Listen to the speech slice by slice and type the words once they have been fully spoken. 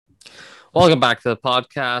Welcome back to the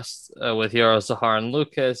podcast with Euro Zahar and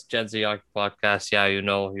Lucas, Gen Z Hockey Podcast. Yeah,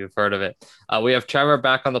 you've heard of it. We have Trevor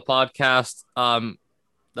back on the podcast.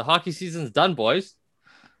 The hockey season's done, boys.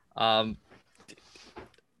 Um,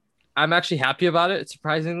 I'm actually happy about it,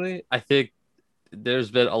 surprisingly. I think there's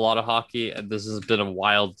been a lot of hockey, and this has been a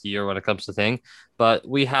wild year when it comes to things. But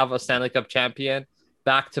we have a Stanley Cup champion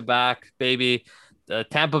back to back, baby. The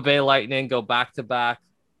Tampa Bay Lightning go back to back.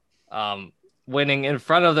 Winning in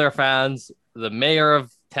front of their fans. The mayor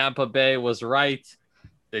of Tampa Bay was right.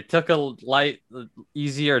 They took a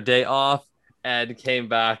easier day off and came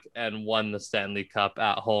back and won the Stanley Cup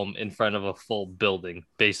at home in front of a full building,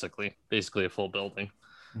 basically a full building.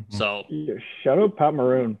 Mm-hmm. So yeah, shout out Pat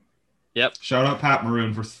Maroon. Yep. Shout out Pat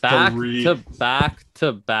Maroon for back three to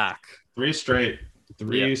back. Three straight.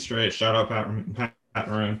 Shout out Pat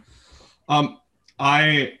Maroon.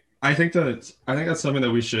 I think that's something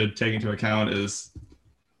that we should take into account is,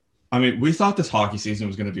 I mean, we thought this hockey season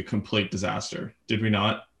was going to be a complete disaster. Did we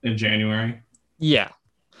not in January? Yeah.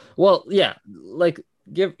 Well, yeah,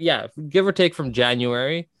 give or take from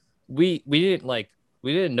January, we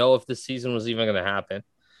didn't know if the season was even going to happen,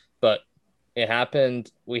 but it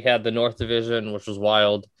happened. We had the North Division, which was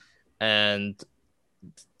wild, and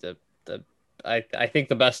I think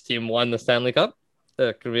the best team won the Stanley Cup.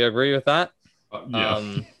 Can we agree with that?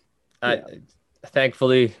 Yeah.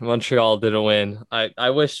 Thankfully Montreal didn't win. I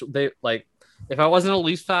wish they if I wasn't a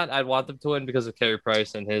Leafs fan, I'd want them to win because of Carey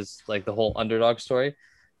Price and his the whole underdog story.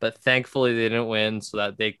 But thankfully they didn't win, so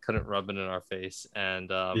that they couldn't rub it in our face. And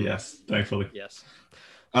yes, thankfully. Yes.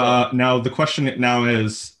 Now the question now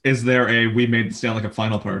is there a we made the Stanley Cup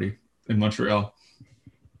final party in Montreal?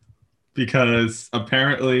 Because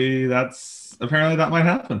apparently that might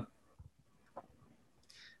happen.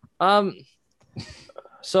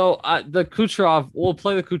 So the Kucherov, we'll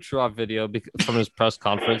play the Kucherov video from his press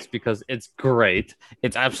conference because it's great.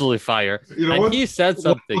 It's absolutely fire. You know and he said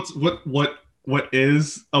something. What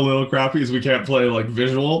is a little crappy is we can't play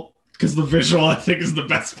visual, because the visual I think is the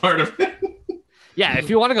best part of it. Yeah, if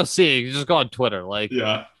you want to go see it, you just go on Twitter. That's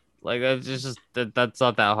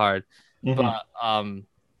not that hard. Mm-hmm. But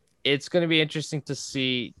it's going to be interesting to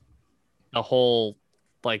see the whole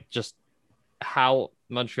just how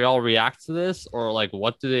Montreal reacts to this, or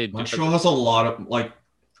what do they do? Montreal has a lot of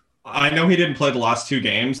I know he didn't play the last two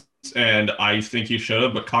games, and I think he should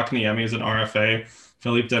have, but Kotkaniemi is an RFA,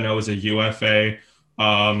 Philippe Danault is a UFA,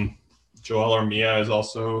 Joel Armia is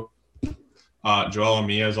also a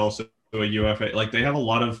UFA. They have a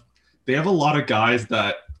lot of guys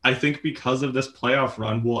that I think because of this playoff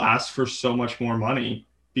run will ask for so much more money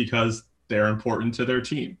because they're important to their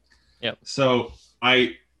team. Yep. So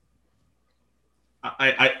I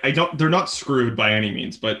don't, they're not screwed by any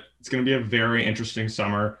means, but it's going to be a very interesting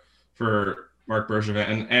summer for Marc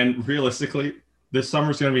Bergevin. And realistically, this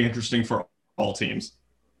summer is going to be interesting for all teams.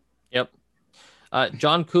 Yep.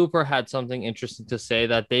 John Cooper had something interesting to say,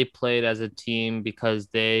 that they played as a team because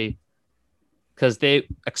they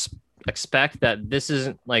expect that this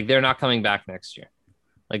isn't they're not coming back next year.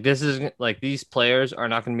 This isn't these players are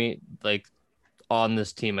not going to be on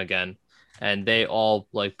this team again. And they all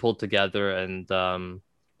pulled together, and it's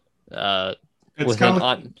kind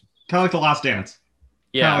of like the Last Dance.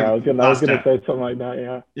 Yeah, I was gonna say something like that.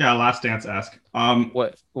 Yeah. Yeah, Last Dance-esque.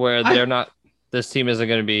 They're not. This team isn't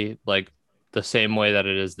going to be the same way that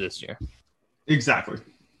it is this year. Exactly.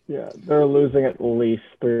 Yeah, they're losing at least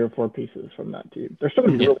 3 or 4 pieces from that team. They're still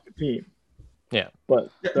going to be a really good team. Yeah, but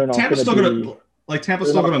they're not. Tampa's still going to Tampa's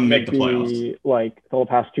still going to make the playoffs. The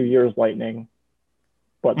past 2 years, Lightning.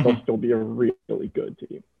 But they'll still be a really good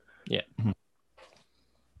team. Yeah.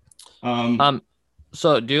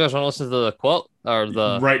 So do you guys want to listen to the quote or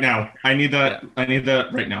the right now? I need that. Yeah. I need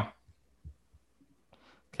that right now.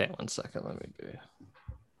 Okay, 1 second. Let me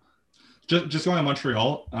do. Just going to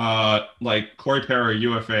Montreal. Corey Perry,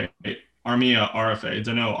 UFA, Armia, RFA,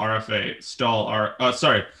 Danault, RFA, Stahl,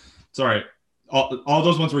 sorry. All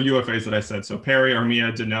those ones were UFAs that I said. So Perry,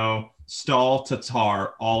 Armia, Danault, Stahl,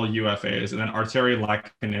 Tatar, all UFAs, and then Arturi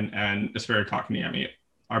Lehkonen and Jesperi Kotkaniemi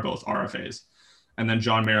are both RFAs. And then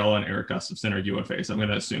John Merrill and Eric Gustafson are UFAs. I'm going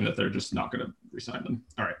to assume that they're just not going to resign them.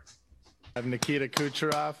 All right. I have Nikita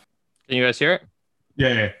Kucherov. Can you guys hear it?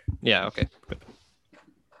 Yeah, okay. Good.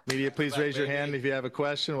 Media, please raise your hand if you have a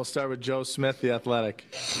question. We'll start with Joe Smith, The Athletic.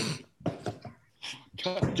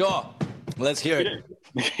 Joe, let's hear it.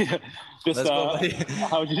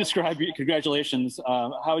 How would you describe your congratulations?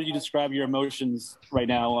 How would you describe your emotions right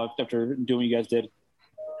now after doing what you guys did?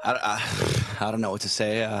 I don't know what to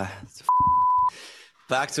say.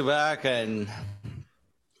 Back to back, and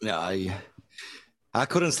I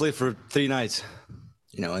couldn't sleep for 3 nights.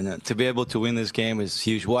 And to be able to win this game is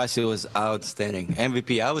huge. Wesley was outstanding.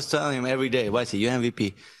 MVP. I was telling him every day, Wesley, you're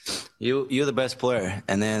MVP. You're the best player.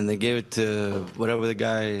 And then they gave it to whatever the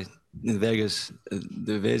guy in Vegas,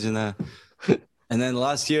 the Vezina. And then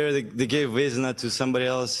last year they gave Vezina to somebody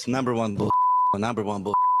else. Number one bull.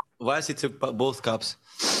 Wesley took both cups.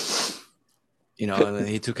 And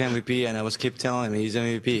he took MVP, and I was keep telling him he's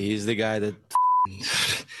MVP. He's the guy that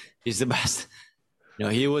he's the best.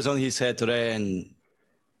 He was on his head today, and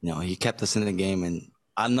he kept us in the game. And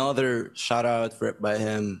another shout out by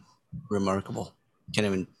him, remarkable. Can't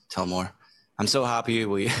even tell more. I'm so happy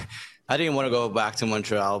I didn't want to go back to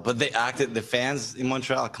Montreal, but the fans in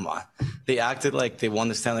Montreal, come on. They acted like they won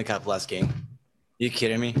the Stanley Cup last game. Are you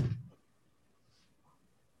kidding me?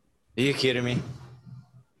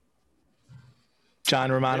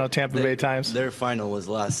 John Romano, Tampa Bay Times. Their final was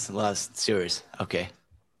last series. Okay.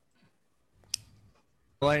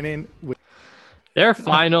 Lightning. Their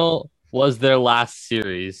final was their last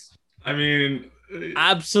series. I mean,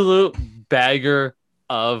 Absolute bagger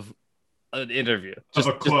of an interview. of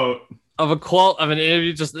a quote. Of an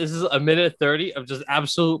interview. This is a minute 30 of just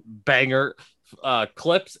absolute banger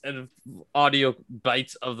clips and audio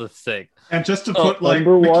bites of the thing. And just to put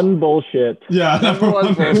Number one bullshit. Yeah, Number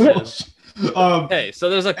one bullshit. Um, Okay, so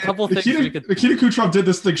there's a couple things we could. Nikita Kucherov did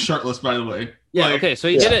this thing shirtless, by the way. Yeah, Like, okay, so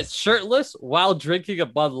he did it shirtless while drinking a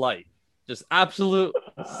Bud Light. Just absolute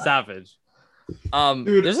savage.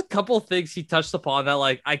 Dude. There's a couple things he touched upon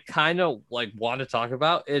that I kind of want to talk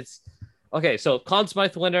about. It's okay, so Conn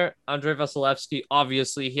Smythe winner Andrei Vasilevsky,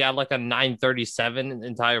 obviously he had a 937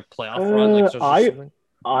 entire playoff run.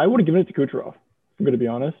 I would have given it to Kucherov, I'm going to be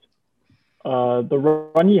honest.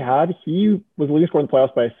 The run he had, he was leading scorer in the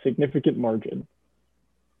playoffs by a significant margin.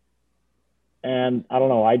 And I don't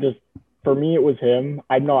know, for me, it was him.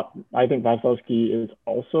 I think Vasilevsky is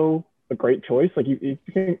also a great choice.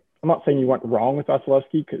 I'm not saying you went wrong with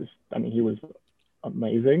Vasilevsky because, he was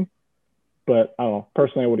amazing. But I don't know.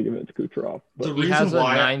 Personally, I would have given it to Kucherov. But He has a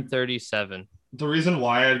 937. The reason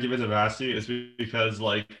why I'd give it to Vasi is because,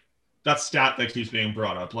 that stat that keeps being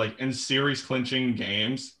brought up. In series clinching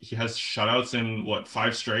games, he has shutouts in,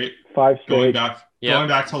 5 straight? 5 straight. Going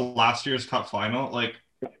back to last year's Cup final.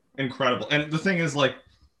 Incredible. And the thing is,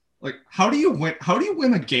 how do you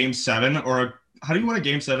win a Game 7 how do you win a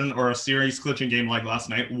Game 7 or a series clinching game like last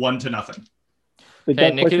night, 1-0?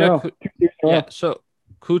 Hey, Nikita, so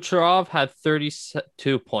Kucherov had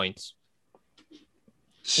 32 points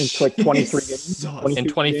in 23 games. in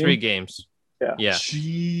 23 games. Yeah.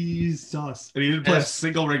 Jesus. And he didn't play a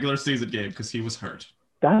single regular season game because he was hurt.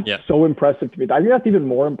 That's so impressive to me. I think that's even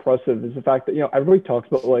more impressive is the fact that, everybody talks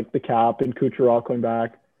about the cap and Kucherov coming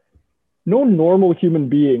back. No normal human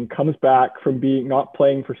being comes back from not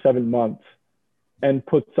playing for 7 months and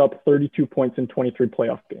puts up 32 points in 23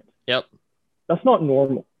 playoff games. Yep. That's not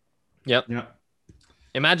normal. Yep. Yeah.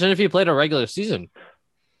 Imagine if he played a regular season.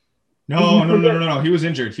 No. He was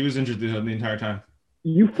injured. He was injured the entire time.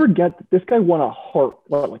 You forget that this guy won a Hart,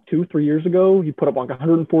 2-3 years ago? He put up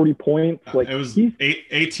 140 points. It was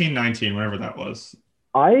 18-19, whatever that was.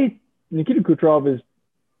 Nikita Kucherov is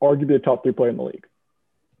arguably the top 3 player in the league.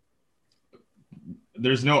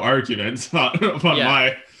 There's no argument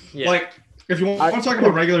my. Yeah. If you want to talk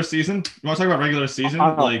about regular season, I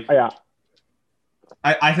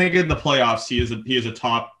think in the playoffs he is a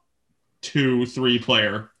top 2-3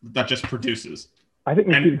 player that just produces. I think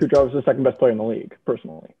Nikita Kucherov is the second best player in the league,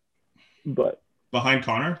 personally. But behind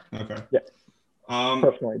Connor? Okay. Yeah.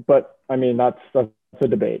 Personally. But that's a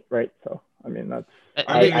debate, right? So I'm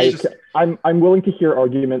willing to hear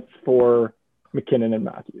arguments for McKinnon and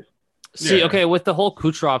Matthews. See, okay, with the whole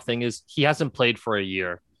Kucherov thing is he hasn't played for a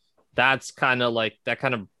year. That's kind of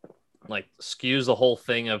skews the whole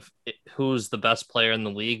thing of who's the best player in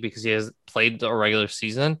the league because he has played a regular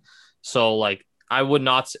season. So I would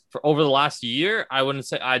not for over the last year.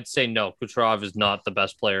 I'd say no. Kucherov is not the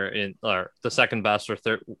best player or the second best or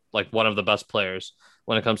third, one of the best players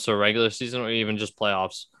when it comes to a regular season or even just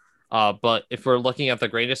playoffs. But if we're looking at the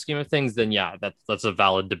greatest scheme of things, then that's a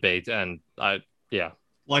valid debate. And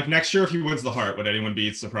next year, if he wins the Hart, would anyone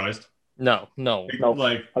be surprised? No. That's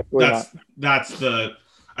the.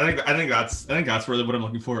 I think that's really what I'm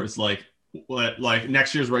looking for is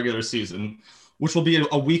next year's regular season, which will be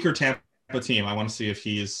a weaker Tampa team. I want to see if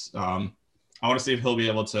he'll be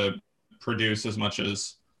able to produce as much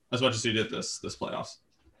as he did this playoffs.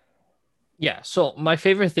 Yeah. So my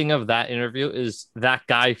favorite thing of that interview is that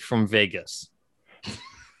guy from Vegas.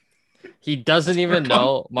 He doesn't even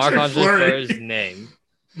know Marc-Andre Fleury's name,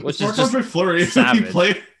 which is just Fleury,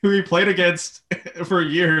 who he played against for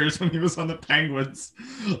years when he was on the Penguins.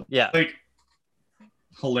 Yeah.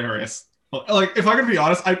 hilarious. Like, if I'm gonna be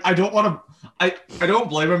honest, I don't want to. I don't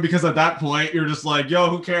blame him, because at that point you're just like, yo,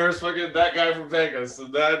 who cares? Fucking that guy from Vegas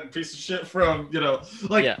and that piece of shit from,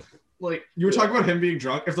 like. Yeah. Like, you were talking about him being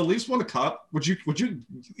drunk. If the Leafs won the cup, would you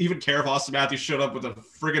even care if Austin Matthews showed up with a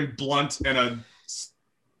friggin' blunt and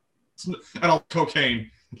all cocaine?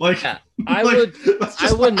 Like, Yeah, I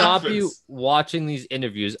would not be watching these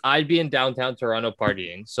interviews. I'd be in downtown Toronto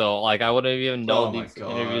partying. So like, I wouldn't even know Oh my these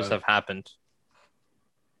God. interviews have happened.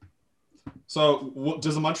 So,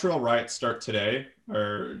 does the Montreal riot start today,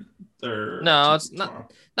 or No, it's not. tomorrow?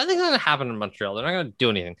 Nothing's going to happen in Montreal. They're not going to do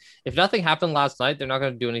anything. If nothing happened last night, they're not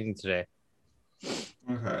going to do anything today. Okay,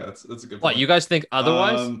 that's a good. What, point. you guys think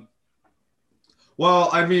otherwise? Well,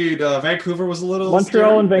 I mean, Vancouver was a little.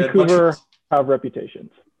 Montreal and scared, Vancouver have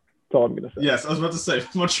reputations. That's all I'm gonna say. Yes, I was about to say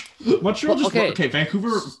Montreal. Well, okay. Okay,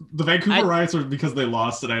 Vancouver. The Vancouver riots are because they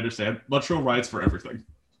lost, and I understand. Montreal riots for everything.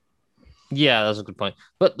 Yeah, that's a good point.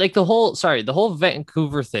 But like the whole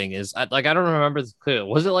Vancouver thing is like, I don't remember this clearly.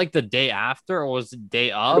 Was it like the day after or was it the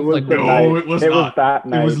day of? It was Like, the No, night. it was It not. was that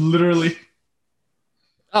night. It was literally.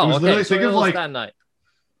 oh, it was okay. literally- So think it of, was like- that night.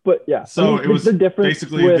 But yeah, So I mean, it was the difference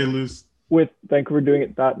basically with, they lose. with Vancouver doing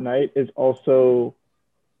it that night is also,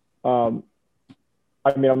 I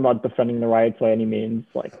mean, I'm not defending the riots by any means.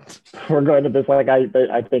 Like, we're going to this, like, I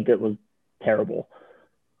think it was terrible.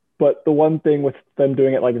 But the one thing with them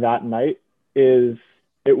doing it like that night is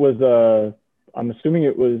it was, I'm assuming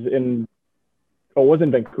it was it was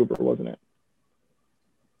in Vancouver, wasn't it?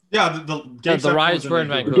 Yeah, the game the seven riots was were in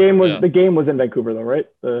The Vancouver. game was yeah. the game was in Vancouver though, right?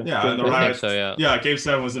 Yeah, and the I think riots. so, yeah. Yeah, Game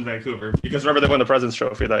 7 was in Vancouver because remember they won the President's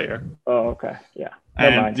Trophy that year. Oh, okay, yeah.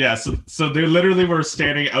 Never And mind. yeah, so they literally were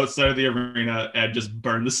standing outside of the arena and just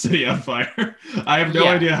burned the city on fire. I have no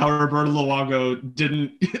Yeah. idea how Roberto Luongo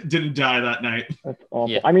didn't die that night. That's awful.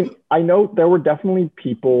 Yeah. I mean, I know there were definitely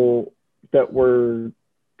people that were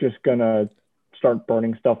just gonna start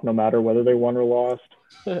burning stuff no matter whether they won or lost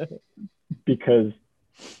because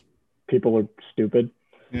people are stupid.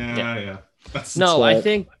 Yeah. That's No, But-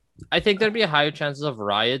 I think there'd be a higher chances of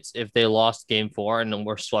riots if they lost game 4 and then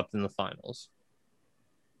were swept in the finals.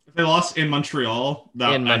 if they lost in Montreal, In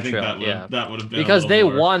I think Montreal, yeah. that would have been Because a they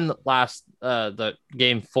little more. won last the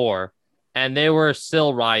game 4 and they were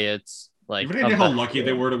still riots. Like, Even idea of how the- lucky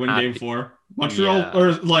they were to win happy. Game 4. Montreal Yeah.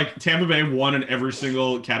 or like Tampa Bay won in every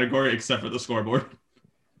single category except for the scoreboard.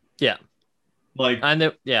 Yeah. Like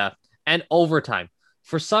and overtime.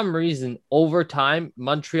 For some reason, overtime,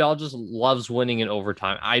 Montreal just loves winning in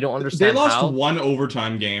overtime. I don't they understand lost how. one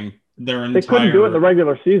overtime game their entire They couldn't do it in the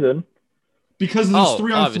regular season. because it's Oh,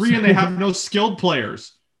 3-on-3 obviously. and they have no skilled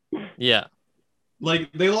players. Yeah.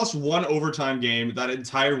 Like they lost one overtime game that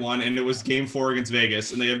entire one, and it was Game 4 against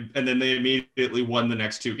Vegas, and then they immediately won the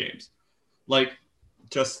next 2 games. Like,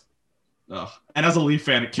 just, ugh. And as a Leaf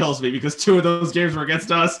fan, it kills me because 2 of those games were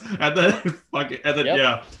against us, and then Yep.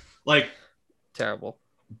 yeah, like Terrible.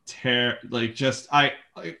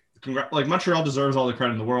 like Montreal deserves all the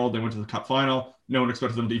credit in the world. They went to the Cup final. No one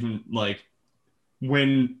expected them to even like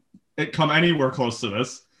win it, come anywhere close to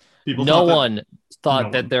this. No thought that- one thought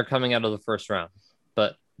no that one. they're coming out of the first round,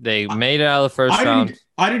 but they made it out of the first round.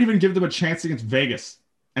 I didn't even give them a chance against Vegas,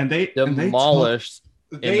 and they Demolished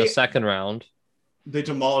in they the second round. they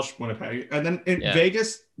demolished Winnipeg, and then in Yeah.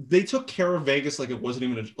 Vegas they took care of Vegas like it wasn't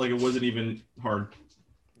even hard.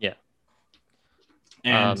 Yeah.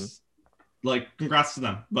 And like congrats to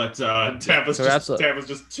them, but Tampa's congrats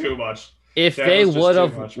just too much. If That they was just would too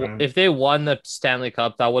have, much, man. if they won the Stanley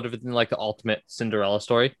Cup, that would have been like the ultimate Cinderella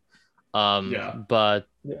story. Yeah. But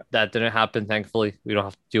Yeah. that didn't happen. Thankfully, we don't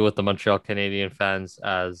have to deal with the Montreal Canadian fans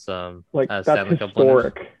as Like as that's Stanley Cup winners.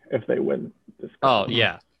 historic if they win this. Oh cup.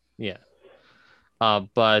 yeah.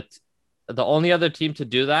 But the only other team to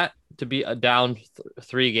do that, to be down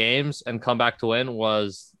 3 games and come back to win,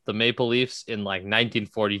 was the Maple Leafs in like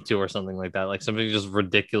 1942 or something like that. Like something just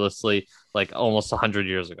ridiculously, like almost 100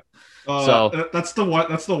 years ago. So- that's the one.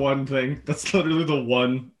 That's the one thing. That's literally the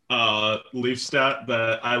one Leaf stat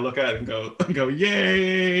that I look at and go,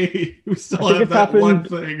 yay! We still I think have it's that one happened-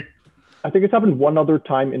 thing. I think it's happened one other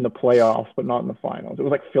time in the playoffs, but not in the finals. It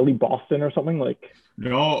was like Philly Boston or something like.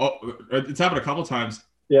 No, it's happened a couple times.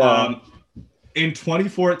 Yeah. In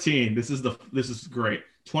 2014, this is great.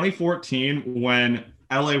 2014, when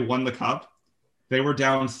LA won the cup, they were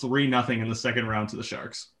down 3-0 in the second round to the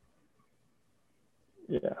Sharks.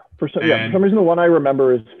 Yeah. For some And- reason, the one I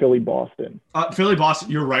remember is Philly Boston. Philly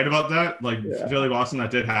Boston, you're right about that. Like Yeah. Philly Boston,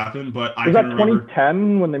 that did happen, but I Was can that remember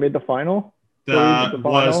 2010 when they made the final? that the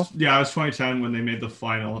was final? it was 2010 when they made the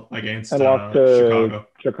final against And lost to Chicago.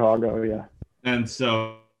 Chicago, yeah. And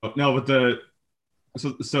so no, but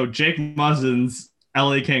so Jake Muzzins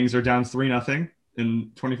LA Kings are down 3-0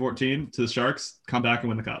 in 2014 to the Sharks, come back and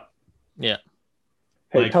win the cup. Yeah.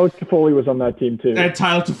 Hey, Like- Tyler Toffoli was on that team too. And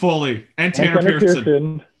Tyler Toffoli and And Tanner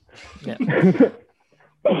Pearson. Yeah.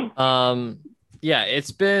 Yeah,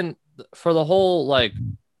 it's been for the whole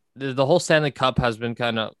the whole Stanley Cup has been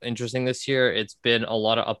kind of interesting this year. It's been a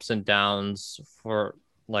lot of ups and downs for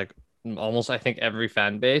like almost I think every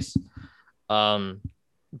fan base.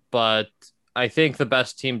 But I think the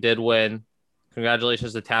best team did win.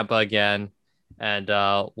 Congratulations to Tampa again. And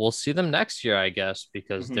we'll see them next year, I guess,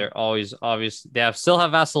 because they're always obvious. Still have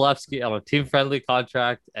Vasilevsky on a team-friendly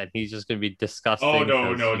contract, and he's just going to be disgusting. Oh,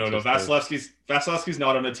 no. Vasilevsky's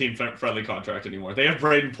not on a team-friendly contract anymore. They have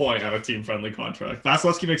Braden Point on a team-friendly contract.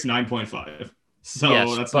 Vasilevsky makes 9.5. So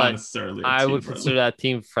Yes, that's but not necessarily I would team-friendly. consider that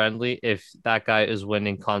team-friendly if that guy is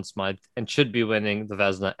winning Conn Smythe and should be winning the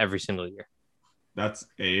Vezina every single year. That's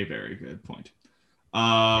a very good point.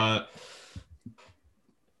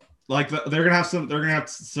 They're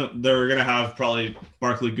gonna have probably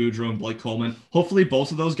Barclay Goodrow and Blake Coleman. Hopefully,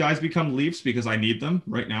 both of those guys become Leafs because I need them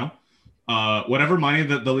right now. Whatever money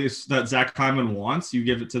that the Leafs that Zach Hyman wants, you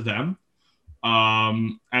give it to them.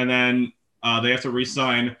 And then they have to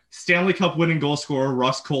re-sign Stanley Cup winning goal scorer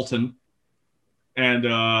Ross Colton and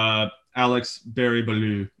Alex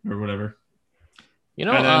Barry-Balou or whatever. You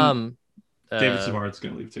know, And David Savard's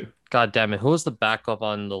gonna leave too. God damn it, who was the backup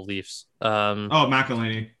on the Leafs?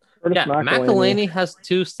 McElhinney. Yeah, McElhinney has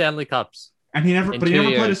 2 Stanley Cups. And he never In played 2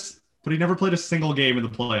 he never played a single game in the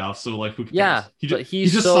playoffs. So like, who cares? Yeah, he but just,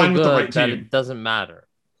 he's he just so signed with the good right that team. it doesn't matter.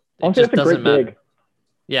 It Honestly, just that's a doesn't great matter. gig.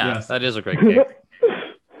 Yeah, Yes. that is a great gig.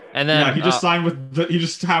 And then Yeah, he just signed with he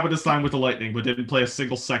just happened to sign with the Lightning, but didn't play a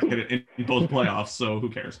single second in both playoffs. So who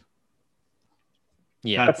cares?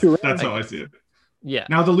 yeah, That's how I see it. yeah.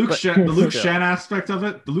 Now the Luke But- Shen aspect of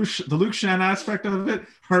it, the Luke Shen aspect of it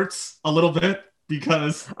hurts a little bit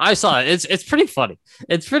because I saw it. It's pretty funny.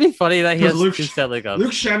 It's pretty funny that he has Luke 2 Stanley Cups.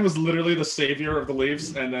 Luke Shen was literally the savior of the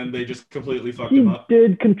Leafs, and then they just completely fucked He him up.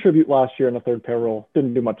 did contribute last year in a third pair role.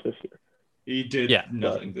 Didn't do much this year. He did Yeah.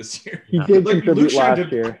 nothing this year. He No. did Like, contribute Luke Shen last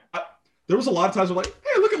did- year. There was a lot of times where like,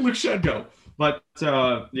 hey, look at Luke Shen go. But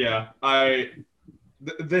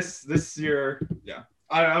this year, yeah,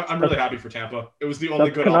 I'm really happy for Tampa. It was the only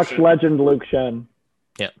That's good Canucks option. legend Luke Shen.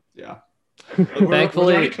 Yeah.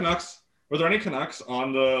 Thankfully- were there any Canucks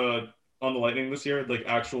on the Lightning this year? Like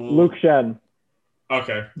actual Luke Shen.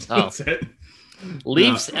 Okay, Oh. that's it.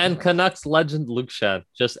 Leafs No. and Canucks legend Luke Shen,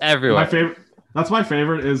 just everywhere. My favorite. That's my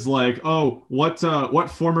favorite. Is like, oh, what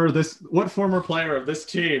former player of this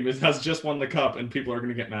team has just won the cup, and people are going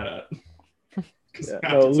to get mad at. 'Cause it No,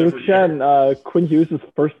 happens Luke every year. Shen, Quinn Hughes'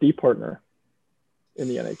 first D partner in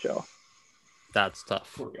the NHL. That's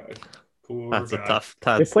tough. Poor guy. Poor That's a guy. tough.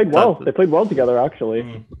 They That's, played well. that's- They played well together,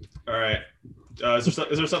 actually. All right. Is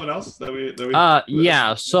there something else that we?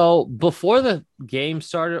 Yeah. So before the game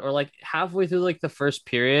started, or like halfway through like the first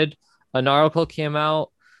period, an article came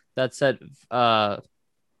out that said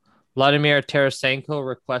Vladimir Tarasenko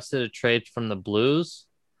requested a trade from the Blues.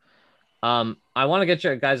 I want to get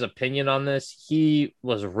your guys' opinion on this. He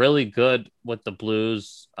was really good with the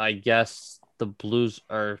Blues. I guess the Blues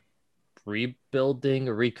are rebuilding,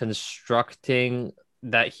 reconstructing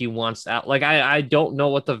that he wants out. Like I don't know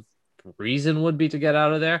what the reason would be to get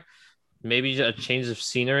out of there. Maybe a change of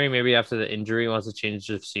scenery. Maybe after the injury, he wants a change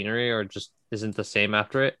of scenery, or just isn't the same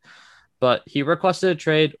after it. But he requested a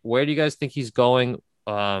trade. Where do you guys think he's going?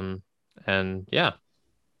 And yeah,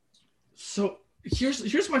 So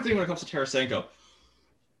here's my thing when it comes to Tarasenko.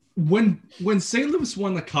 When St. Louis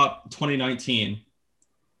won the Cup 2019,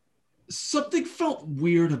 something felt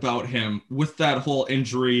weird about him with that whole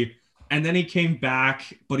injury. And then he came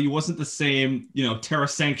back, but he wasn't the same,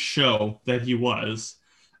 Tarasenko show that he was.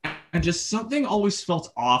 And just something always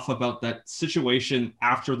felt off about that situation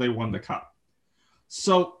after they won the Cup.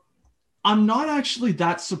 So I'm not actually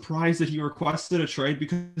that surprised that he requested a trade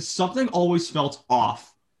because something always felt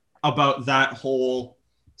off about that whole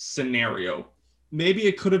scenario. Maybe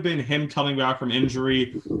it could have been him coming back from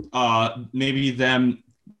injury, maybe them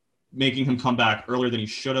making him come back earlier than he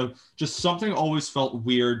should have. Just something always felt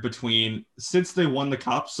weird since they won the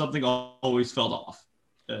Cup, something always felt off.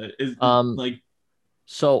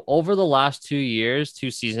 So over the last 2 years,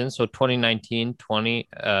 2 seasons, so 2019, 2020,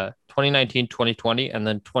 and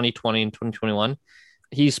then 2020 and 2021,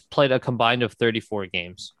 he's played a combined of 34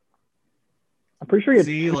 games. I'm pretty sure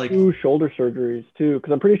he had 2 shoulder surgeries, too,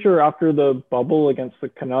 because I'm pretty sure after the bubble against the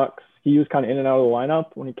Canucks, he was kind of in and out of the lineup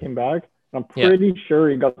when he came back. I'm pretty sure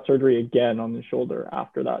he got surgery again on the shoulder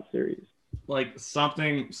after that series. Like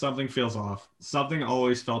something feels off. Something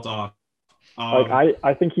always felt off.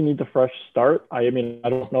 I think he needs a fresh start. I mean, I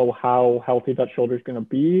don't know how healthy that shoulder is going to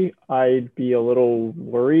be. I'd be a little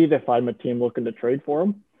worried if I'm a team looking to trade for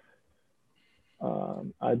him.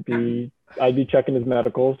 I'd be checking his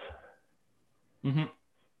medicals. Mm-hmm.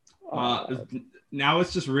 Now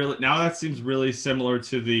it's just really, now that seems really similar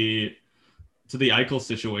to the Eichel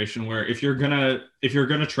situation, where if you're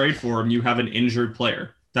gonna trade for him, you have an injured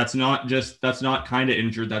player. That's not kind of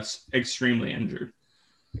injured. That's extremely injured.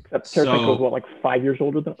 Except Tarasenko's what, like 5 years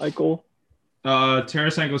older than Eichel?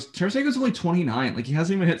 Tarasenko's only 29. Like, he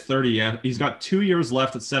hasn't even hit 30 yet. He's got 2 years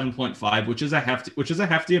left at 7.5, which is a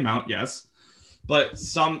hefty amount, yes. But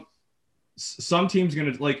some teams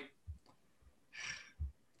gonna, like,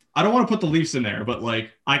 I don't want to put the Leafs in there, but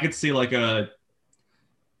like I could see like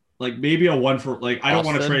maybe a one for, like, I don't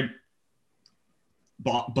want to trade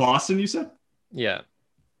Boston, you said? Yeah,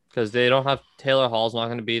 because they don't have Taylor Hall's not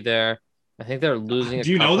going to be there. I think they're losing a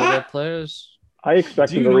Do you couple know of that? their players. I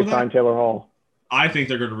expect them to re-sign Taylor Hall. I think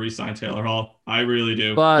they're going to re-sign Taylor Hall. I really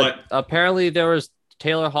do. But apparently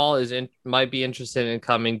Taylor Hall might be interested in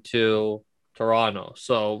coming to Toronto.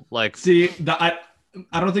 So like, see,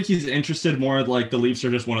 I don't think he's interested. More like the Leafs are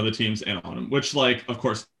just one of the teams in on him, which like, of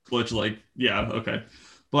course, yeah, okay.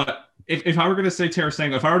 But if I were going to say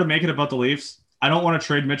Tarasenko, if I were to make it about the Leafs, I don't want to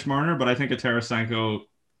trade Mitch Marner, but I think a Tarasenko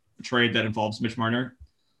trade that involves Mitch Marner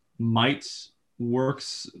might work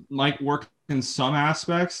in some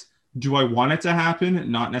aspects. Do I want it to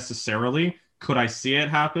happen? Not necessarily. Could I see it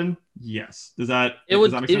happen? Yes. Does that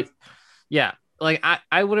make sense? Yeah. Like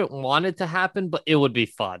I wouldn't want it to happen, but it would be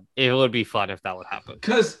fun. It would be fun if that would happen.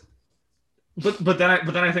 But then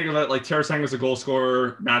I think of it like Tarasenko is a goal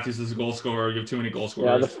scorer, Matthews is a goal scorer. You have too many goal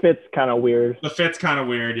scorers. Yeah, the fit's kind of weird.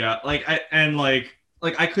 Yeah.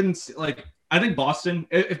 I couldn't see, like, I think Boston,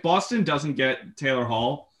 if Boston doesn't get Taylor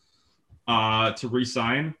Hall to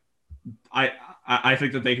re-sign, I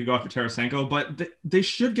think that they could go after Tarasenko, but they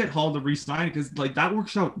should get Hall to re-sign, because like that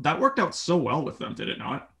worked out so well with them, did it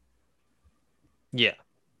not? Yeah,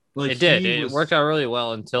 like it did. It worked out really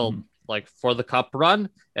well until like for the cup run,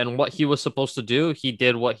 and what he was supposed to do, he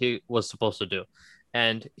did what he was supposed to do,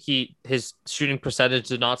 and his shooting percentage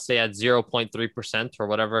did not stay at 0.3% or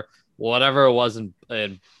whatever it was in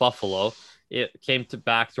Buffalo. It came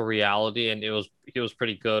back to reality, and he was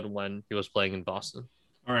pretty good when he was playing in Boston.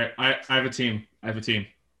 All right, I have a team.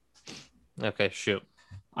 Okay, shoot.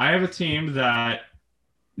 I have a team that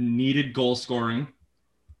needed goal scoring,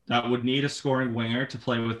 that would need a scoring winger to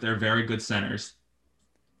play with their very good centers.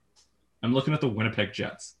 I'm looking at the Winnipeg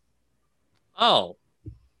Jets. Oh.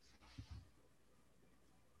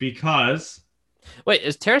 Because... Wait,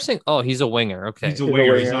 is Tarasenko... Oh, he's a winger. Okay. He's a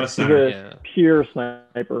winger. He's not a center. He's a pure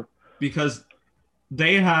sniper. Because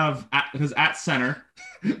they have... Because at center...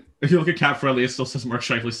 If you look at Cap Friendly, it still says Mark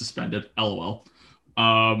Scheifele suspended. LOL.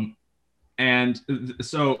 And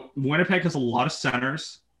so Winnipeg has a lot of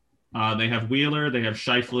centers. They have Wheeler, they have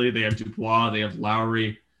Scheifele, they have Dubois, they have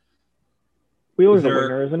Lowry. Wheeler's a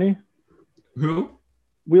winger, isn't he? Who?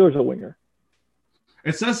 Wheeler's a winger.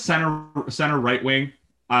 It says center right wing.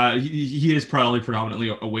 He is probably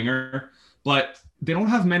predominantly a winger, but they don't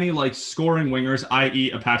have many like scoring wingers,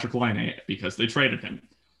 i.e. a Patrick Laine, because they traded him.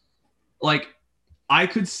 Like, I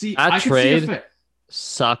could see that trade fit.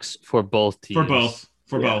 Sucks for both teams.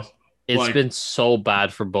 For both. It's been so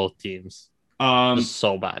bad for both teams.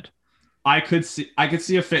 So bad. I could see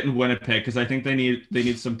a fit in Winnipeg, because I think they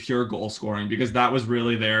need some pure goal scoring, because that was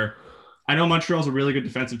really their... I know Montreal's a really good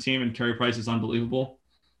defensive team and Carey Price is unbelievable,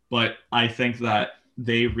 but I think that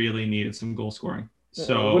they really needed some goal scoring.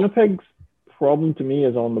 So Winnipeg's problem to me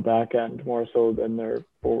is on the back end more so than their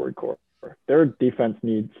forward core. Their defense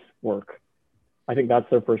needs work. I think that's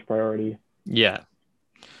their first priority. Yeah.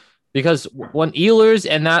 Because when Ehlers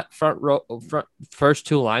and that first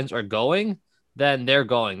two lines are going, then they're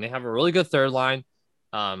going. They have a really good third line.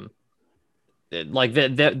 Like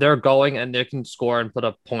they're going and they can score and put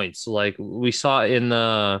up points. Like we saw in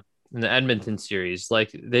the Edmonton series,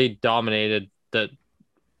 like they dominated the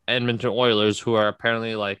Edmonton Oilers, who are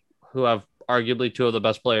apparently who have arguably two of the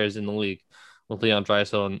best players in the league, with Leon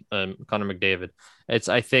Draisaitl and Connor McDavid.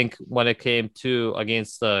 I think when it came to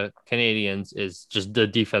against the Canadians, is just the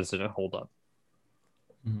defense didn't hold up.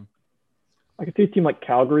 Mm-hmm. I could see a team like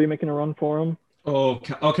Calgary making a run for him. Oh,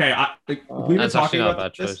 okay. We were talking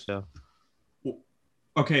about this. Choice, yeah.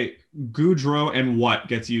 Okay, Gaudreau and what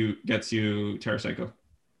gets you Tarasenko?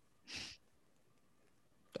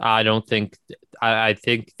 I don't think. I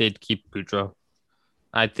think they'd keep Gaudreau.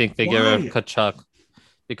 I think they get rid of Tkachuk,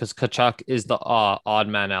 because Tkachuk is the odd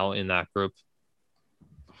man out in that group.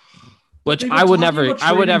 Which I would never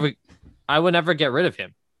get rid of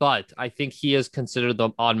him. but I think he is considered the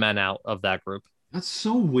odd man out of that group. That's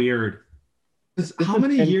so weird. 'Cause This how is-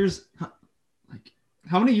 many and- years? Like,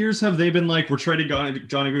 how many years have they been like, we're trading Johnny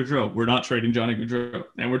Gaudreau, we're not trading Johnny Gaudreau,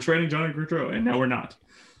 and we're trading Johnny Gaudreau, and now we're not.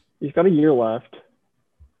 He's got a year left.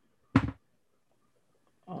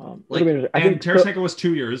 Like, it'll be interesting. I and think so- Tarasenko was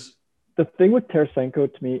 2 years. the thing with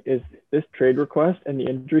Tarasenko to me is this trade request and the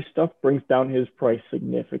injury stuff brings down his price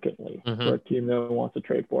significantly Mhm. for a team that wants to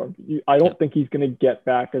trade for him. I don't think he's going to get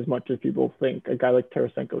back as much as people think a guy like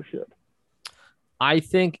Tarasenko should. I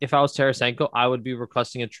think if I was Tarasenko, I would be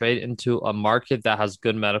requesting a trade into a market that has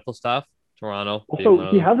good medical staff. Toronto. being one Also,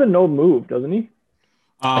 of he them. has a no move, doesn't he?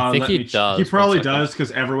 I think Let he me- does. He probably 1 second. does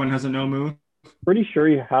because everyone has a no move. Pretty sure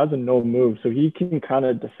he has a no move, so he can kind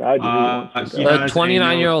of decide who he wants to he go. has The a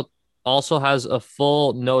 29-year-old also has a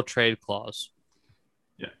full no trade clause.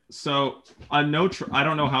 Yeah. So a no. I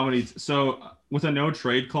don't know how many. So with a no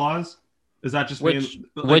trade clause, is that just Which-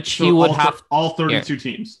 being which he would all, have- all 32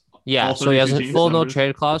 teams? Yeah, All so he has 32 a teams, full is that no what it is?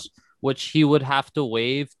 trade clause, which he would have to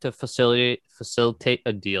waive to facilitate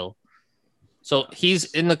a deal. So he's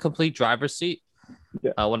in the complete driver's seat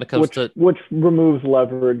Yeah. when it comes to Which removes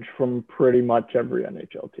leverage from pretty much every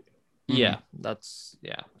NHL team. yeah. That's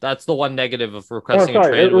the one negative of Oh, requesting a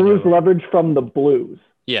sorry, trade. it when removes you're- leverage from the Blues.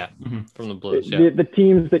 yeah, Mhm. from the Blues. The, Yeah, the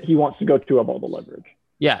teams that he wants to go to have all the leverage.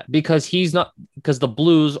 yeah, because the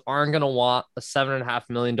Blues aren't gonna want a $7.5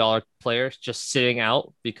 million player just sitting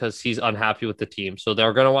out because he's unhappy with the team. So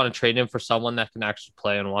they're gonna want to trade him for someone that can actually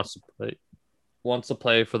play and wants to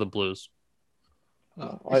play for the Blues.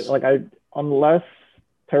 Unless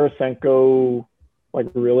Tarasenko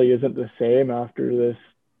really isn't the same after this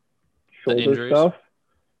shoulder injuries. stuff,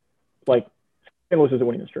 St. Louis isn't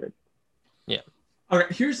winning this trade. All right.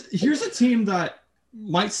 Here's a team that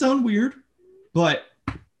might sound weird, but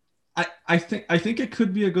I think it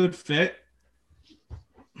could be a good fit.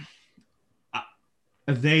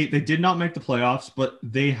 They did not make the playoffs, but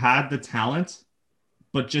they had the talent,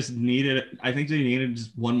 but just needed. I think they needed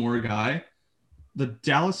just one more guy. The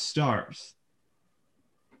Dallas Stars.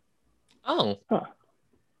 Oh,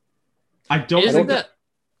 I don't isn't think that?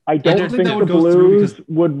 I don't think think that the would go through Blues because-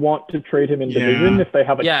 would want to trade him in Yeah. division if they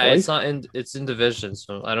have a Yeah, choice. it's not in. It's in division,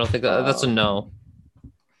 so I don't think that's a no.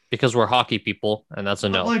 Because we're hockey people, and that's a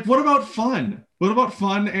no. Like, what about fun? What about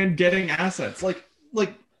fun and getting assets?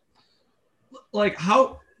 Like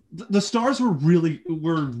how the Stars were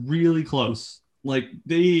really close.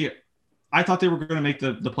 I thought they were going to make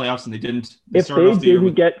the playoffs and they didn't. If started they off the year didn't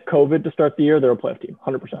with- get COVID to start the year, they're a playoff team,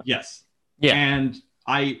 100%. yes, Yeah. and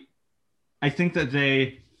I think that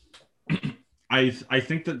they, I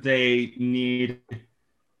think that they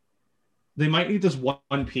might need this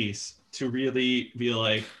one piece to really be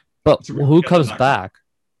like. But to really who get comes them back?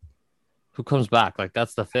 Who comes back? Like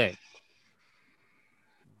that's the thing.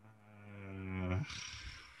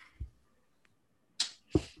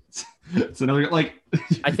 It's another I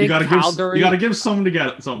think you gotta Calgary- you gotta give someone to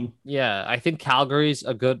get something. Yeah, I think Calgary's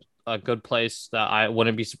a good place that I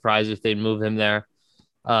wouldn't be surprised if they move him there.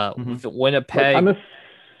 Mhm. If Winnipeg. I'm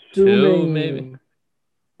two, assuming maybe.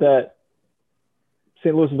 that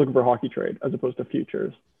St. Louis is looking for a hockey trade as opposed to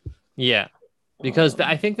futures. Yeah, because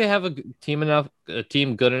I think they have a team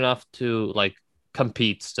good enough to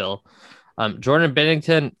compete still. Jordan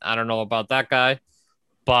Bennington, I don't know about that guy,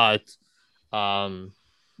 but I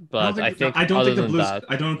think I don't other think the than Blues. that,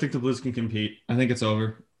 I don't think the Blues can compete. I think it's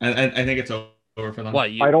over. I think it's over for them.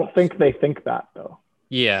 what you, I don't think they think that, though.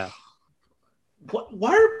 yeah,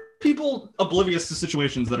 Why are people oblivious to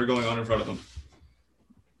situations that are going on in front of them?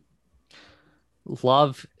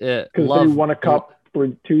 love it. Because they Love won a cup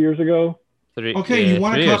 2 years ago. Okay, yeah, you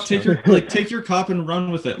want 3 a years cup? Take ago. your take your cup and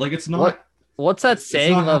run with it. Like it's not. What? What's that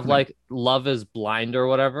saying not of happening. love is blind or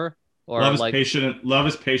whatever? Or Love is patient. Love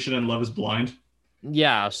is patient, and love is blind.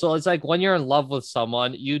 yeah, so it's like when you're in love with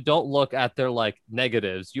someone, you don't look at their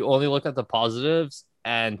negatives. You only look at the positives,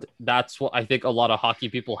 and that's what I think a lot of hockey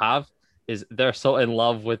people have is they're so in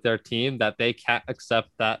love with their team that they can't accept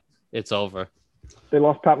that it's over. They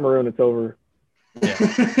lost Pat Maroon. It's over.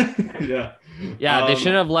 Yeah. Yeah, they Um,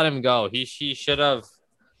 shouldn't have let him go. He should have.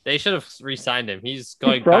 They should have re-signed him. He's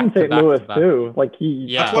going He's from back to St. back Louis, to back. too.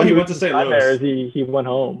 Yeah. That's why he went to St. There Louis. is he went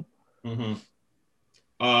home. Mm-hmm.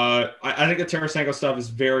 I think the Tarasenko stuff is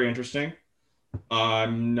very interesting.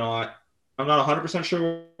 I'm not 100%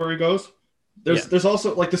 sure where he goes. There's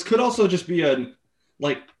also this could also just be do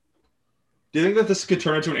you think that this could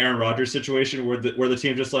turn into an Aaron Rodgers situation where the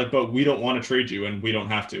team just but we don't want to trade you and we don't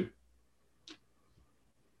have to?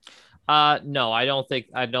 No, I don't think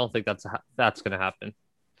that's gonna happen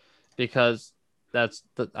because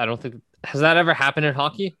I don't think has that ever happened in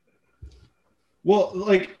hockey. Well,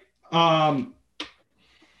 like,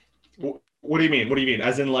 what do you mean? What do you mean?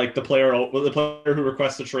 As in, like, the player who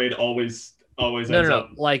requests a trade always No, ends no, no. up.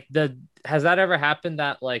 Like has that ever happened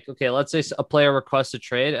that like okay, let's say a player requests a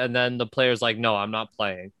trade and then the player's like, no, I'm not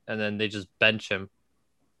playing, and then they just bench him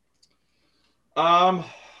Um,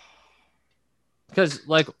 because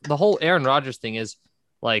like the whole Aaron Rodgers thing is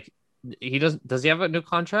like he does he have a new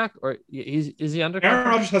contract or is he under Aaron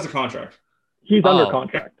contract? Rodgers has a contract. He's under Oh.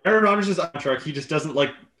 contract. Aaron Rodgers is under contract. He just doesn't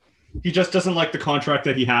like the contract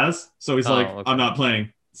that he has. So he's like, okay. I'm not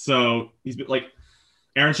playing. So he's like,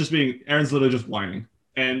 Aaron's literally just whining.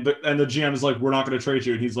 And the GM is like, we're not going to trade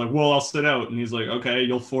you. And he's like, well, I'll sit out. And he's like, okay,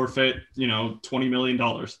 you'll forfeit, $20 million.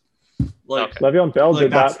 Like, Okay. Le'Veon Bell Like,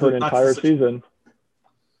 did that's that for the- an that's entire the- season.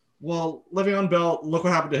 well, Le'Veon Bell, look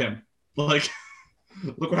what happened to him. Like,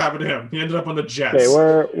 look what happened to him. He ended up on the Jets.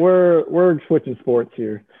 Okay, we're switching sports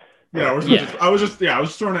here. Yeah, Yeah. I was just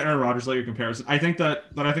throwing at Aaron Rodgers like a comparison. I think the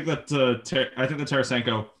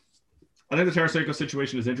Tarasenko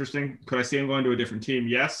situation is interesting. Could I see him going to a different team?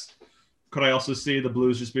 Yes. Could I also see the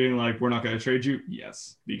Blues just being like, we're not going to trade you?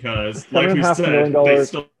 Yes, because like we $7.5 said, million they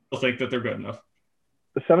still think that they're good enough.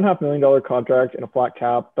 The $7.5 million contract and a flat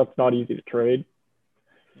cap, that's not easy to trade.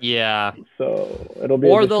 Yeah. So it'll be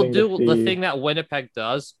Or they'll interesting do to the see. thing that Winnipeg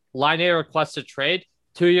does. Line A requests a trade.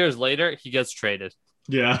 2 years later, he gets traded.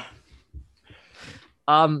 Yeah.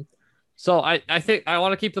 So I think I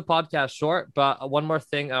want to keep the podcast short, but one more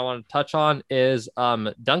thing I want to touch on is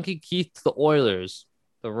Duncan Keith to the Oilers.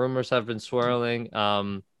 The rumors have been swirling.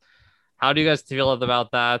 How do you guys feel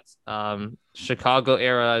about that? Chicago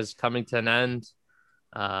era is coming to an end.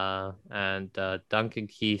 And Duncan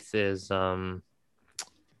Keith is might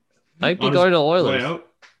be On his going to way Oilers. out.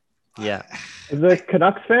 Yeah. As a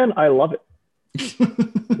Canucks fan, I love it.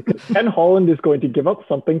 Because Ken Holland is going to give up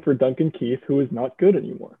something for Duncan Keith, who is not good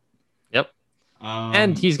anymore.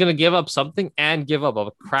 And he's going to give up something and give up a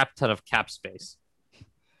crap ton of cap space.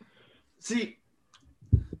 see,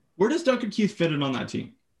 where does Duncan Keith fit in on that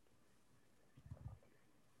team?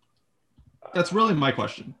 That's really my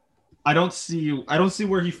question. I don't see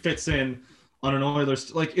where he fits in on an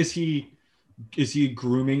Oilers. Like, is he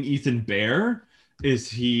grooming Ethan Bear? Is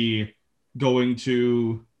he going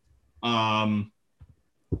to, play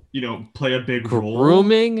a big role?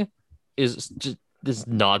 Grooming is just does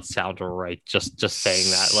not sound right. Just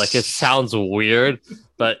saying that, like it sounds weird,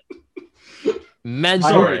 but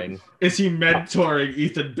mentoring. Is he mentoring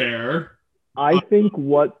Ethan Bear? I think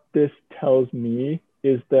what this tells me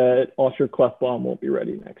is that Oscar Klefbom won't be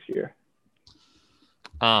ready next year.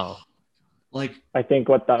 Oh, Like, I think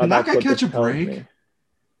what that Can that that's guy what catch this a tells break? me.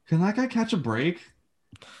 can that guy catch a break?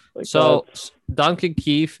 Like, so that's- Duncan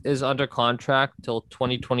Keith is under contract till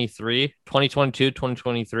 2023, 2022,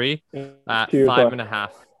 2023 at 2 years left. 5.5.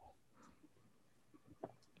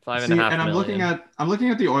 Five and See, a half and I'm looking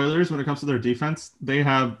at the Oilers when it comes to their defense. They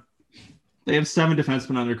have 7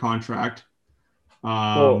 defensemen under contract.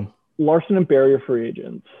 Well, Larson and Barry are free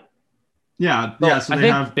agents. Yeah. So I they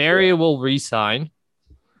think have. Barry will resign.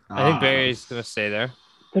 I think uh, Barry's gonna stay there.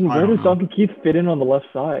 Then I where don't does know. Duncan Keith fit in on the left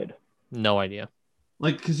side? No idea.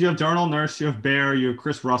 Like, because you have Darnell Nurse, you have Bear, you have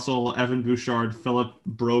Chris Russell, Evan Bouchard, Philip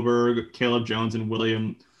Broberg, Caleb Jones, and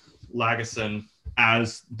William Lagesson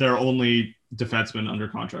as their only defenseman under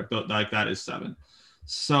contract. Like, that is 7.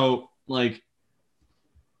 So, like,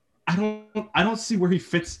 I don't see where he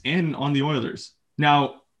fits in on the Oilers.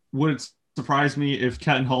 Now, would it surprise me if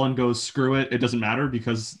Ken Holland goes, screw it, it doesn't matter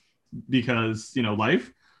because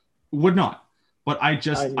life? Would not. But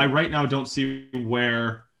I right now don't see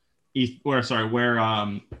where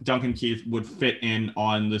Duncan Keith would fit in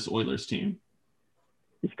on this Oilers team.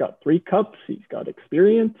 He's got 3 cups. He's got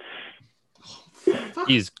experience.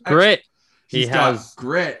 He's grit. He's got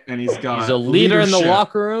grit, and he's a leader in the leadership.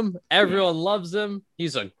 locker room. Everyone loves him.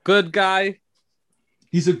 He's a good guy.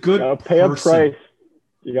 He's a good You gotta pay a person. price.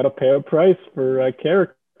 You gotta pay a price for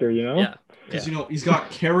character, you know? Yeah. Because he's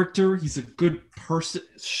got character. He's a good person.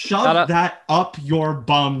 Shove Shout out- that up your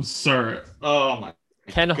bum, sir. Oh my.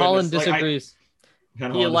 Ken goodness. Holland Like, disagrees.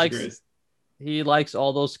 Ken He Holland likes- disagrees. He likes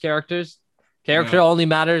all those characters. Character Yeah. only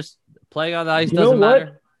matters. Playing on the ice You know doesn't what?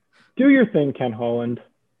 matter. Do your thing, Ken Holland.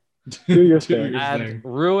 Do your thing. And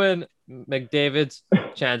ruin McDavid's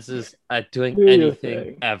chances at doing Do your anything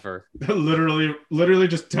thing. ever. literally,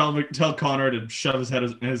 just tell Connor to shove his head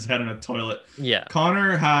in a toilet. Yeah.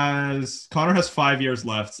 Connor has 5 years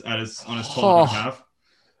left on his 12 and a Oh. half,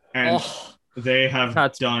 and Oh, they have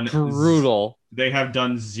that's done brutal. They have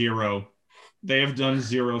done zero. They have done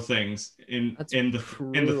 0 things in That's the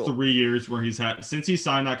brutal. 3 years where since he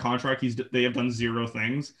signed that contract. They have done 0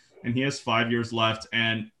 things, and he has 5 years left,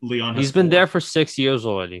 and Leon has He's been 4. there for 6 years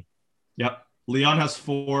already. Yep. Leon has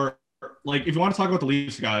 4. Like, if you want to talk about the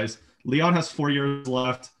Leafs guys, Leon has 4 years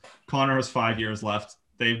left. Connor has 5 years left.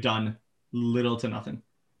 They've done little to nothing.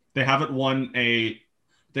 They haven't won a.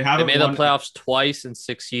 They made the playoffs twice in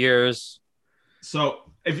 6 years. So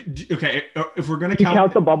if we're gonna You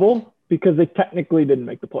count the bubble because they technically didn't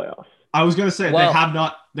make the playoffs. I was gonna say Well,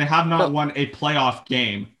 they have not won a playoff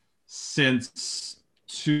game since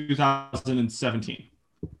 2017.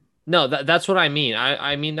 No, that's what I mean.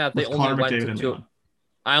 I mean that they With only Connor went McDavid to and two. Leon.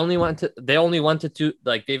 They only went to two.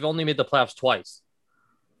 Like they've only made the playoffs twice.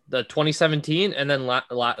 The 2017 and then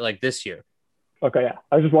like this year. Okay, yeah.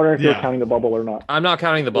 I was just wondering if you were Yeah. counting the bubble or not. I'm not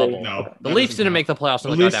counting the bubble. No, The that Leafs doesn't didn't count. make the playoffs.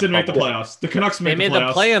 The In Leafs goddamn didn't make the bubble. playoffs. The Canucks They made the the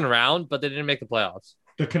playoffs. play-in round, but they didn't make the playoffs.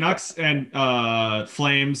 The Canucks and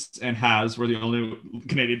Flames and Habs were the only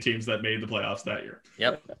Canadian teams that made the playoffs that year.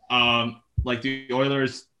 Yep. Like the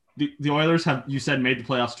Oilers, the Oilers have, you said, made the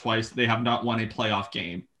playoffs twice. They have not won a playoff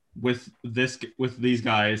game with these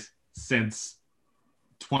guys since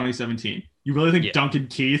 2017. You really think Duncan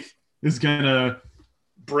Keith is gonna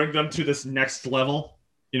bring them to this next level?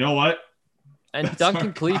 You know what? And That's Duncan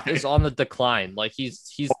our Keith guy. is on the decline. Like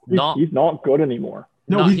he's not. He's not good anymore.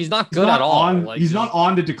 No, he's not good at all. Like, he's not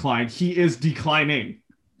on the decline. He is declining.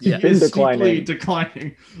 Yeah. He is Been steeply declining.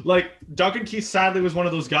 declining. Like Duncan Keith sadly was one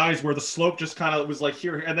of those guys where the slope just kind of was like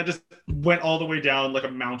here and then just went all the way down like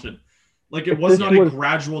a mountain. Like it was not a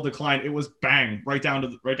gradual decline. It was bang right down to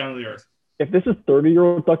the earth. If this is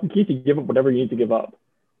 30-year-old Duncan Keith, you give up whatever you need to give up.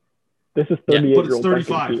 This is but it's 38-year-old 35.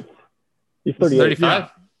 Duncan Keith. He's He's 38. 35.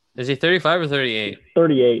 Yeah. Is he 35 or 38?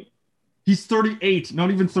 38. He's 38, not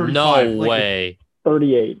even 35. No Like, way.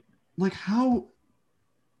 38. Like how?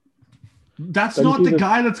 That's Duncan not the Keith is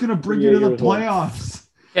guy that's gonna bring you to the 38 years old. playoffs.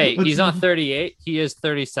 Hey, Let's- he's not 38. He is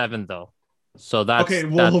 37 though. So that's Okay,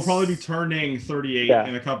 well, he'll that's probably be turning 38 Yeah.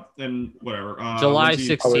 in a couple in whatever. July when's he-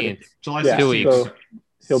 16th. July Yeah, 16th.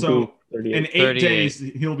 He'll So be 38. in 8 38. days,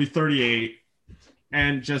 he'll be 38,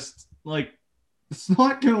 and just like it's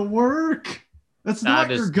not gonna work. That's That not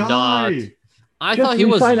your is guy. not- I Just thought he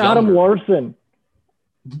was re-sign Adam younger. Larson.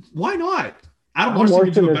 Why not? Adam Adam Larson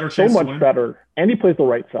gives you a better is so chance to much win. better. And he plays the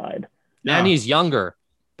right side. Yeah. And he's younger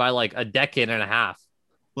by like a decade and a half.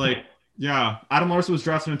 Like, yeah, Adam Larson was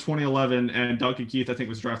drafted in 2011, and Duncan Keith, I think,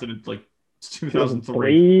 was drafted in like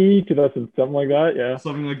 2003, 2000, something like that. Yeah.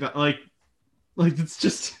 something like that. Like it's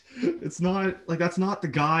just, it's not like that's not the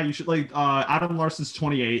guy you should like. Adam Larson's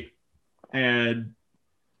 28, and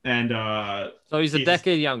So he's a Keith-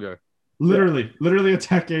 decade younger. literally a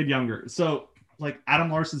decade younger. So like Adam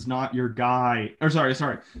Larson's not your guy. Or sorry,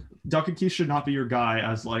 Duncan Keith should not be your guy.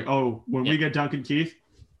 As like, oh, when we get Duncan Keith,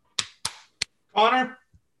 Connor,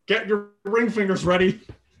 get your ring fingers ready.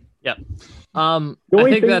 The The I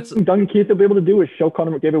only think thing that's Duncan Keith will be able to do is show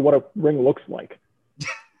Connor McDavid what a ring looks like.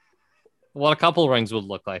 what a couple rings would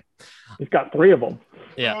look like. He's got 3 of them.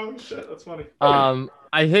 Yeah. Oh shit, that's funny.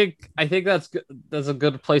 I think that's good. That's a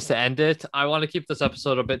good place to end it. I want to keep this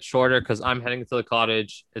episode a bit shorter because I'm heading to the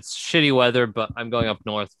cottage. It's shitty weather, but I'm going up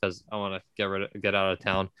north because I want to get out of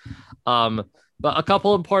town. But a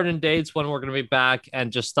couple important dates when we're going to be back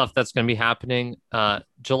and just stuff that's going to be happening.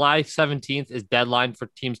 July 17th is deadline for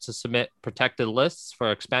teams to submit protected lists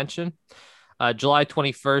for expansion. July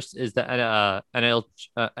 21st is the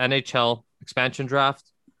NHL expansion draft.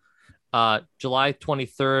 July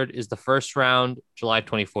 23rd is the first round. July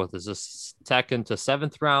 24th is the second to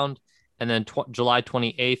 7th round. And then July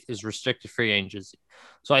 28th is restricted free agency.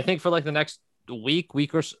 So I think for like the next week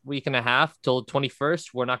and a half till the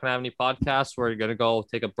 21st, we're not going to have any podcasts. We're going to go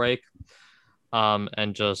take a break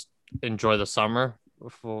and just enjoy the summer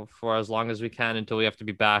for as long as we can until we have to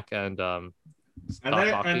be back and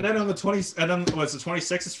And then on the 20th, and then what's the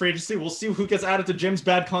 26th is free agency. We'll see who gets added to Jim's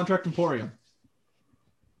bad contract emporium.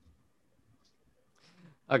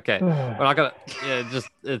 Okay, we're not gonna. Yeah,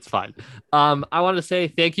 it's fine. I want to say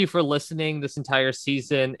thank you for listening this entire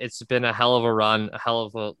season. It's been a hell of a run, a hell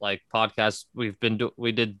of a podcast.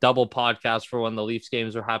 We did double podcasts for when the Leafs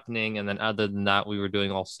games were happening, and then other than that, we were doing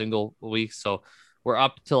all single weeks. So we're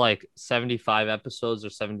up to like 75 episodes or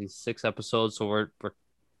 76 episodes. So we're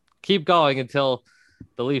keep going until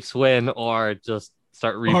the Leafs win or just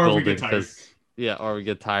start rebuilding. Or we get tired. Or we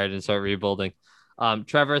get tired and start rebuilding.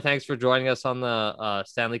 Trevor, thanks for joining us on the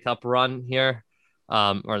Stanley Cup run here,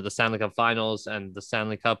 or the Stanley Cup finals and the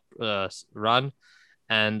Stanley Cup run.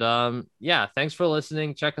 And thanks for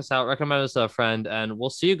listening. Check us out. Recommend us to a friend. And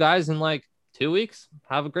we'll see you guys in like 2 weeks.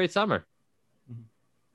 Have a great summer.